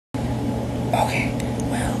Okay,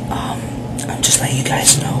 well, I'm just letting you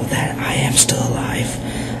guys know that I am still alive.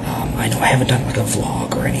 I know I haven't done like a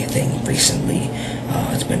vlog or anything recently.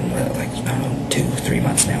 It's been like, I don't know, 2-3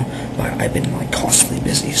 months now, but I've been like constantly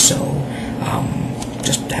busy, so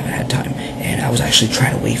just haven't had time. And I was actually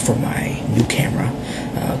trying to wait for my new camera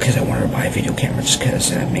because I wanted to buy a video camera just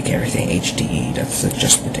because make everything HD. That's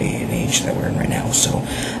just the day and age that we're in right now. So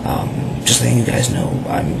just letting you guys know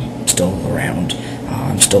I'm still around.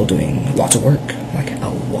 I'm still doing lots of work, like a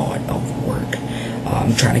lot of work.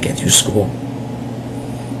 I'm trying to get through school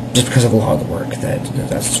just because of a lot of the work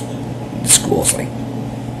that's the school's like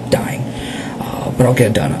dying. But I'll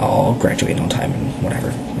get it done. I'll graduate on time and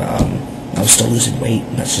whatever. I'm still losing weight.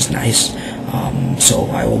 That's just nice. So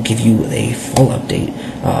I will give you a full update,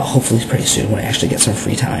 hopefully pretty soon when I actually get some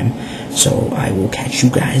free time. So I will catch you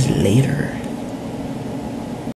guys later.